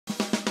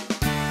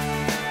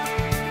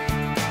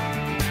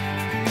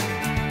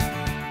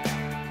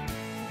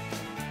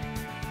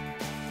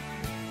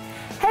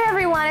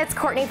everyone, it's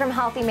Courtney from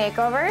Healthy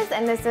Makeovers,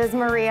 and this is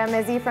Maria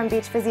Mizzi from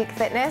Beach Physique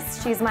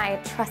Fitness. She's my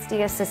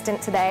trusty assistant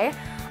today.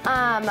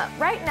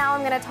 Right now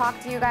I'm going to talk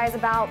to you guys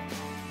about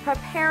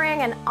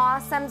preparing an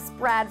awesome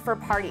spread for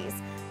parties.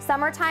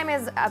 Summertime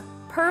is a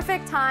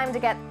perfect time to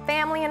get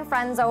family and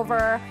friends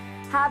over,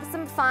 have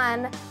some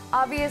fun.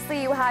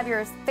 Obviously you have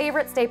your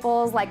favorite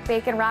staples like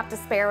bacon wrapped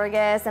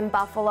asparagus and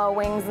buffalo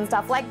wings and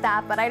stuff like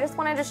that, but I just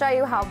wanted to show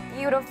you how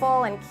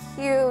beautiful and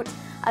cute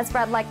a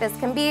spread like this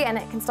can be, and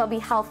it can still be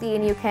healthy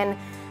and you can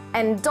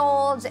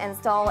indulge and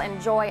still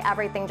enjoy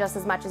everything just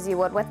as much as you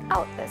would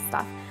without this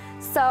stuff.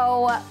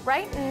 So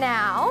right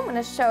now I'm going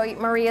to show you,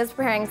 Maria's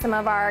preparing some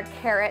of our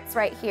carrots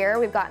right here.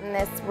 We've gotten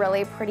this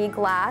really pretty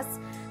glass.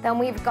 Then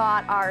we've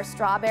got our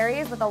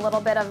strawberries with a little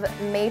bit of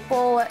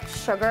maple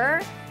sugar.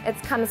 It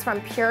comes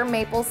from pure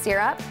maple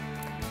syrup.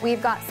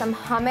 We've got some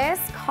hummus,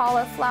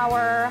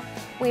 cauliflower.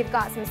 We've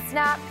got some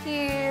snap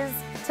peas,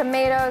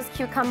 tomatoes,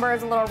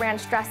 cucumbers, a little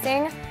ranch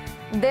dressing.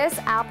 This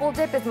apple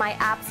dip is my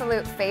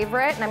absolute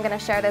favorite, and I'm going to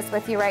share this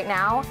with you right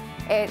now.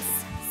 It's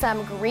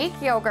some Greek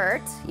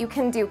yogurt. You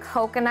can do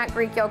coconut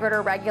Greek yogurt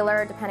or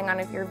regular, depending on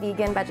if you're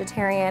vegan,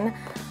 vegetarian.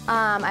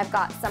 I've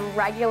got some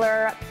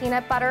regular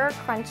peanut butter,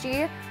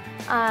 crunchy.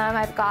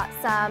 I've got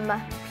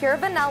some pure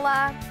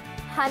vanilla,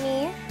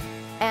 honey,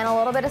 and a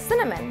little bit of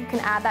cinnamon. You can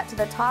add that to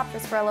the top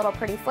just for a little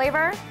pretty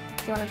flavor.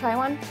 Do you want to try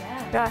one?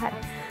 Yeah. Go ahead.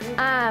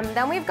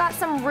 Then we've got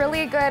some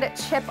really good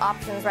chip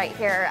options right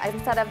here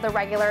instead of the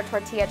regular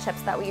tortilla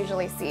chips that we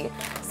usually see.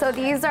 So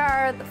these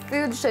are the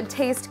Food Should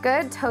Taste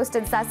Good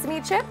toasted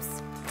sesame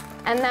chips.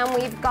 And then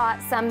we've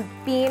got some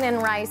bean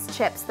and rice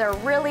chips. They're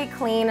really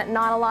clean,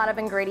 not a lot of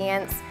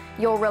ingredients.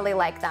 You'll really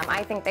like them.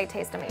 I think they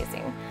taste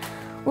amazing.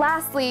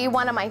 Lastly,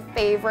 one of my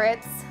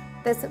favorites,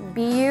 this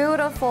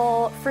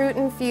beautiful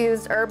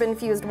fruit-infused,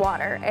 herb-infused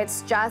water.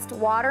 It's just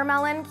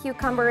watermelon,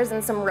 cucumbers,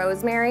 and some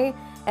rosemary.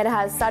 It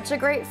has such a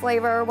great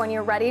flavor. When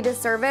you're ready to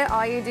serve it,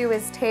 all you do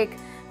is take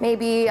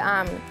maybe,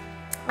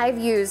 I've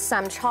used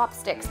some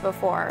chopsticks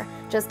before,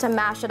 just to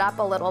mash it up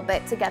a little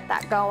bit to get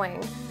that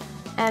going.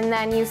 And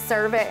then you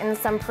serve it in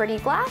some pretty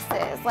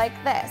glasses like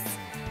this.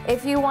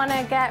 If you want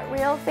to get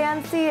real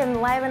fancy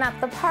and liven up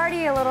the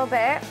party a little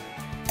bit,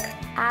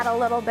 add a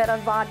little bit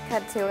of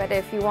vodka to it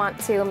if you want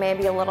to,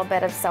 maybe a little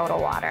bit of soda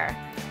water.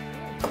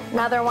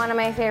 Another one of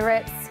my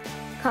favorites,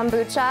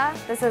 kombucha.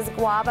 This is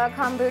guava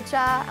kombucha.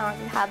 I don't know if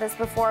you've had this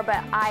before,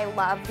 but I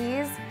love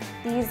these.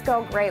 These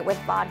go great with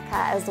vodka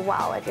as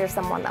well if you're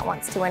someone that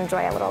wants to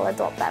enjoy a little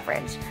adult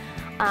beverage.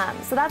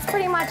 So that's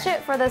pretty much it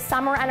for the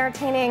summer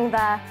entertaining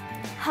the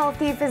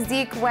healthy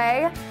physique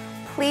way.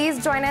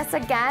 Please join us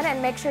again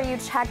and make sure you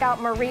check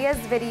out Maria's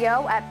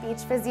video at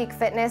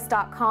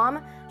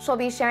beachphysiquefitness.com. She'll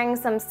be sharing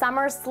some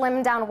summer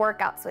slim down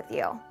workouts with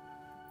you.